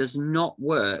hypnosis does not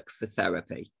work for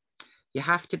therapy. You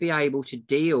have to be able to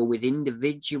deal with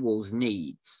individuals'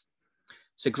 needs.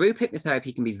 So group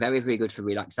hypnotherapy can be very, very good for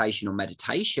relaxation or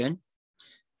meditation,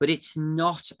 but it's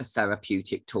not a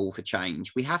therapeutic tool for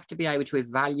change. We have to be able to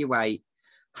evaluate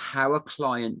how a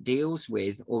client deals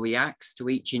with or reacts to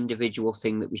each individual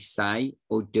thing that we say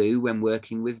or do when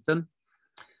working with them.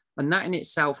 And that in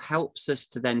itself helps us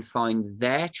to then find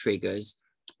their triggers,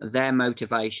 their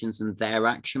motivations, and their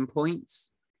action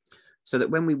points, so that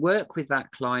when we work with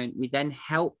that client, we then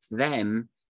help them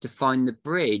to find the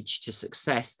bridge to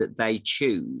success that they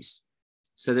choose,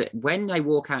 so that when they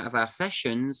walk out of our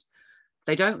sessions,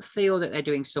 they don't feel that they're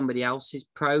doing somebody else's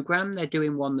program. They're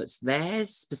doing one that's theirs,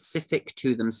 specific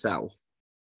to themselves.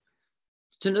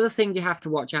 So another thing you have to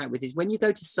watch out with is when you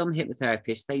go to some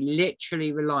hypnotherapists, they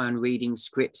literally rely on reading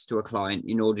scripts to a client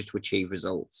in order to achieve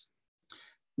results.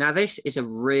 Now, this is a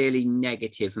really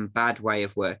negative and bad way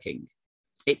of working.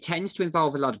 It tends to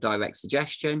involve a lot of direct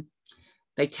suggestion.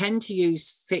 They tend to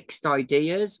use fixed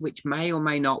ideas, which may or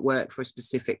may not work for a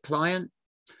specific client.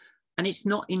 And it's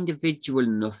not individual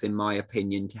enough, in my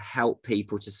opinion, to help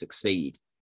people to succeed.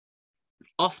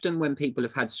 Often when people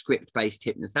have had script-based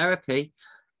hypnotherapy,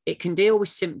 it can deal with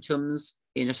symptoms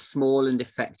in a small and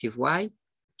effective way,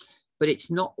 but it's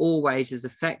not always as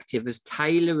effective as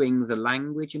tailoring the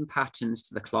language and patterns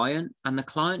to the client and the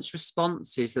client's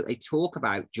responses that they talk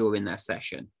about during their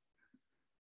session.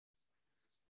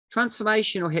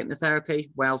 Transformational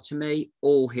hypnotherapy, well, to me,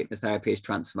 all hypnotherapy is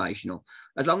transformational.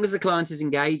 As long as the client is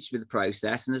engaged with the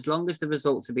process and as long as the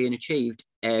results are being achieved,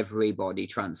 everybody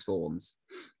transforms.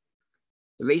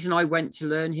 The reason I went to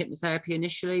learn hypnotherapy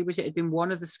initially was it had been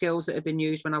one of the skills that had been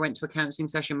used when I went to a counselling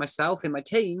session myself in my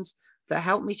teens that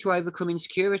helped me to overcome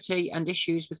insecurity and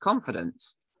issues with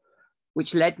confidence,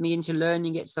 which led me into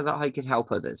learning it so that I could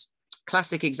help others.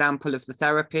 Classic example of the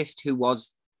therapist who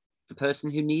was the person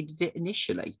who needed it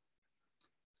initially.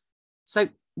 So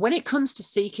when it comes to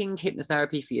seeking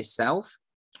hypnotherapy for yourself,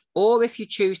 or if you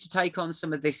choose to take on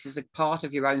some of this as a part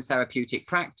of your own therapeutic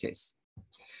practice,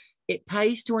 it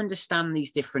pays to understand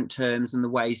these different terms and the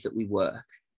ways that we work.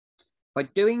 By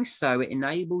doing so, it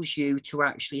enables you to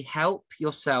actually help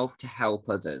yourself to help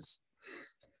others.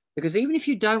 Because even if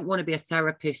you don't want to be a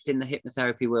therapist in the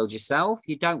hypnotherapy world yourself,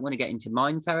 you don't want to get into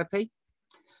mind therapy,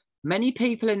 many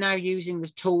people are now using the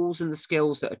tools and the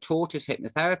skills that are taught as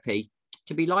hypnotherapy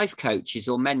to be life coaches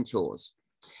or mentors.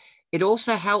 It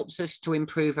also helps us to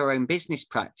improve our own business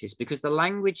practice because the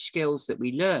language skills that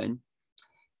we learn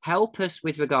help us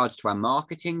with regards to our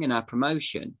marketing and our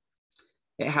promotion.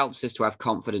 It helps us to have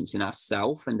confidence in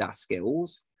ourselves and our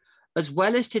skills, as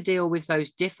well as to deal with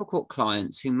those difficult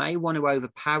clients who may want to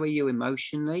overpower you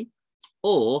emotionally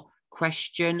or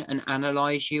question and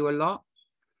analyze you a lot.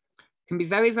 Can be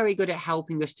very, very good at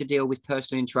helping us to deal with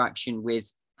personal interaction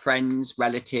with friends,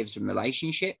 relatives, and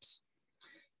relationships,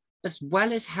 as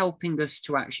well as helping us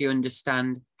to actually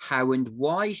understand how and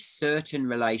why certain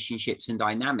relationships and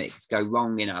dynamics go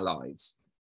wrong in our lives.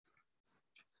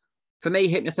 For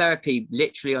me, hypnotherapy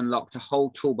literally unlocked a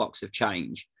whole toolbox of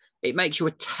change. It makes you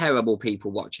a terrible people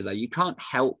watcher, though. You can't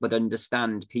help but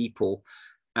understand people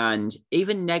and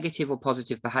even negative or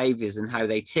positive behaviors and how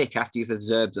they tick after you've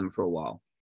observed them for a while.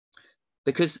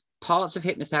 Because parts of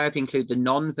hypnotherapy include the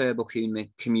non-verbal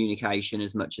communication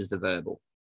as much as the verbal.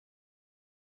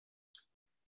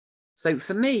 So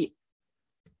for me,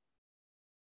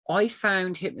 I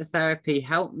found hypnotherapy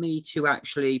helped me to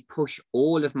actually push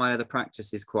all of my other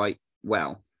practices quite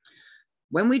well.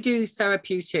 When we do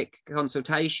therapeutic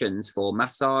consultations for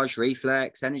massage,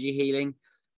 reflex, energy healing,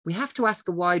 we have to ask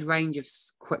a wide range of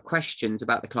questions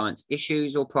about the client's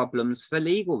issues or problems for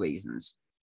legal reasons.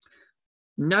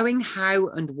 Knowing how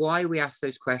and why we ask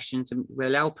those questions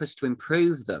will help us to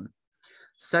improve them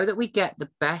so that we get the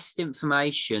best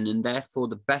information and therefore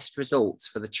the best results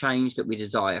for the change that we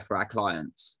desire for our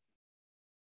clients.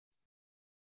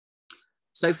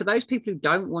 So for those people who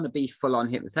don't want to be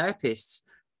full-on hypnotherapists,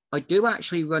 I do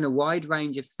actually run a wide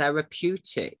range of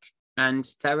therapeutic and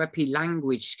therapy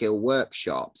language skill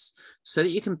workshops so that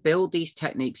you can build these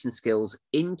techniques and skills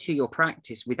into your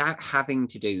practice without having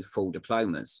to do full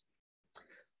diplomas.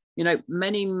 You know,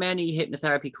 many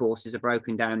hypnotherapy courses are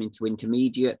broken down into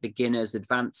intermediate, beginners,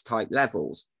 advanced type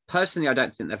levels. Personally, I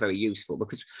don't think they're very useful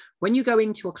because when you go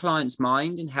into a client's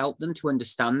mind and help them to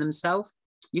understand themselves,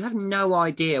 you have no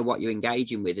idea what you're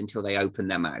engaging with until they open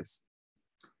their mouth.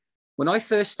 When I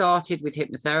first started with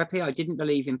hypnotherapy, I didn't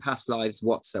believe in past lives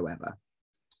whatsoever.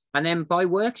 And then by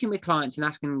working with clients and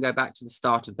asking them to go back to the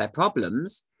start of their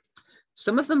problems,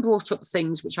 some of them brought up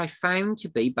things which I found to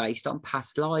be based on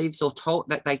past lives or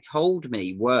that they told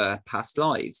me were past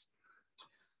lives.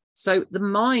 So the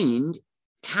mind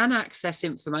can access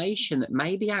information that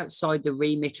may be outside the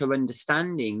remit or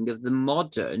understanding of the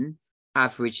modern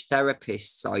average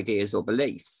therapist's ideas or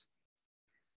beliefs.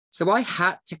 So I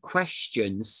had to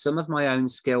question some of my own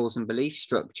skills and belief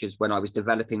structures when I was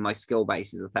developing my skill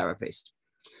base as a therapist.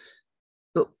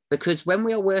 But because when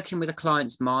we are working with a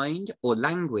client's mind or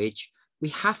language, we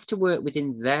have to work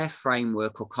within their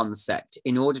framework or concept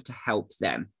in order to help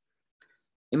them.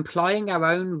 Implying our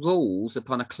own rules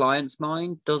upon a client's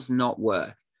mind does not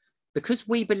work. Because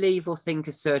we believe or think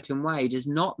a certain way does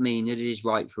not mean that it is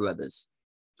right for others.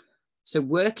 So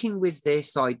working with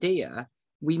this idea,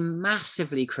 we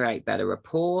massively create better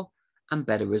rapport and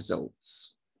better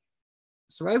results.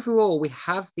 So overall, we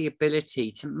have the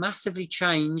ability to massively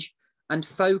change and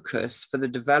focus for the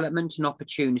development and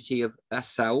opportunity of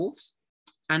ourselves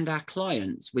and our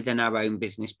clients within our own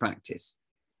business practice.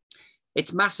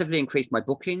 It's massively increased my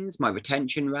bookings, my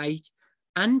retention rate,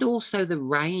 and also the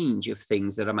range of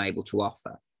things that I'm able to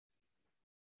offer.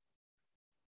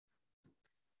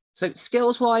 So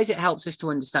skills-wise, it helps us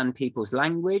to understand people's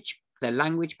language, their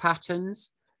language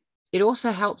patterns. It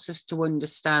also helps us to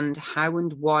understand how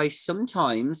and why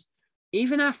sometimes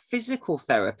even our physical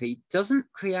therapy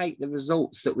doesn't create the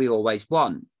results that we always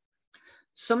want.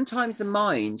 Sometimes the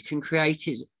mind can create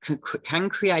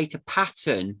a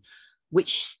pattern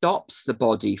which stops the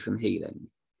body from healing.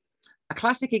 A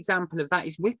classic example of that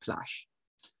is whiplash.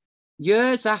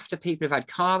 Years after people have had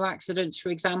car accidents, for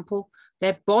example,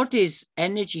 their body's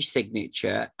energy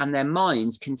signature and their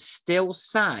minds can still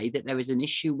say that there is an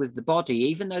issue with the body,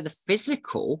 even though the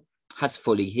physical has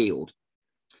fully healed.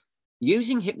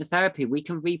 Using hypnotherapy, we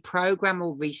can reprogram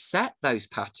or reset those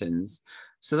patterns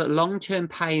so that long-term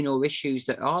pain or issues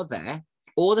that are there,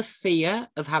 or the fear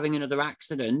of having another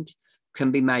accident,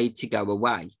 can be made to go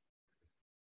away.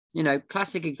 You know,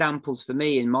 classic examples for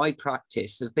me in my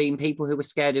practice have been people who were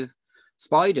scared of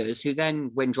spiders, who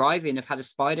then, when driving, have had a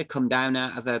spider come down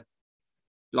out of their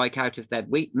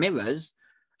mirrors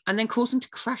and then cause them to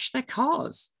crash their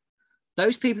cars.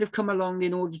 Those people have come along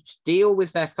in order to deal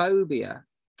with their phobia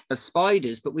of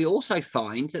spiders, but we also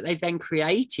find that they've then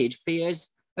created fears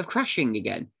of crashing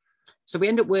again. So we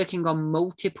end up working on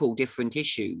multiple different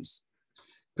issues.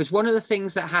 Because one of the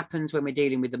things that happens when we're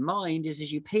dealing with the mind is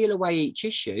as you peel away each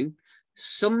issue,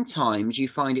 sometimes you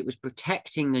find it was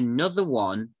protecting another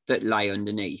one that lay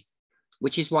underneath,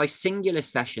 which is why singular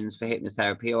sessions for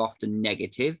hypnotherapy are often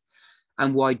negative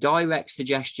and why direct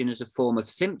suggestion as a form of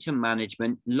symptom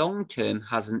management long-term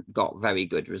hasn't got very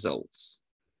good results.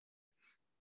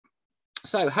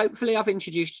 So hopefully I've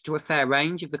introduced you to a fair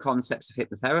range of the concepts of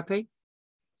hypnotherapy,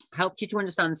 helped you to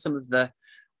understand some of the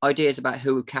ideas about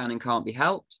who can and can't be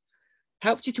helped,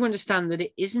 helped you to understand that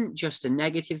it isn't just a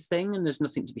negative thing and there's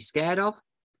nothing to be scared of,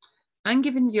 and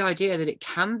given you the idea that it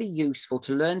can be useful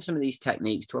to learn some of these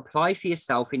techniques to apply for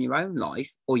yourself in your own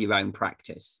life or your own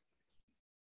practice.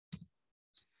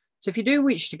 So if you do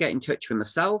wish to get in touch with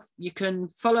myself, you can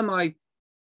follow my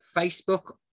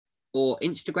Facebook or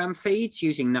Instagram feeds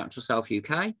using Natural Self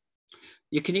UK.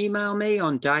 You can email me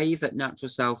on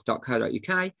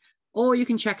dave@naturalself.co.uk, or you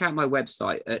can check out my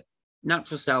website at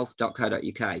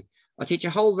naturalself.co.uk. I teach a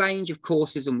whole range of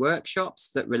courses and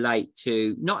workshops that relate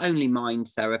to not only mind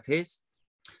therapies,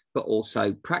 but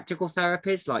also practical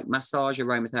therapies like massage,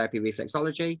 aromatherapy,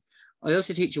 reflexology. I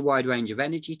also teach a wide range of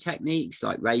energy techniques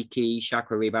like Reiki,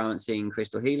 chakra rebalancing,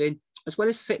 crystal healing, as well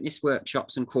as fitness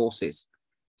workshops and courses.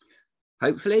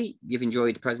 Hopefully you've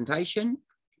enjoyed the presentation.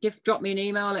 Drop me an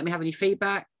email, let me have any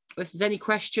feedback. If there's any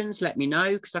questions, let me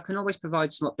know, because I can always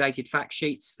provide some updated fact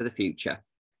sheets for the future.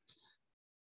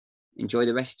 Enjoy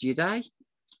the rest of your day,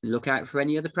 Look out for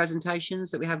any other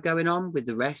presentations that we have going on with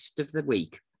the rest of the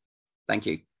week. Thank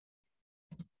you.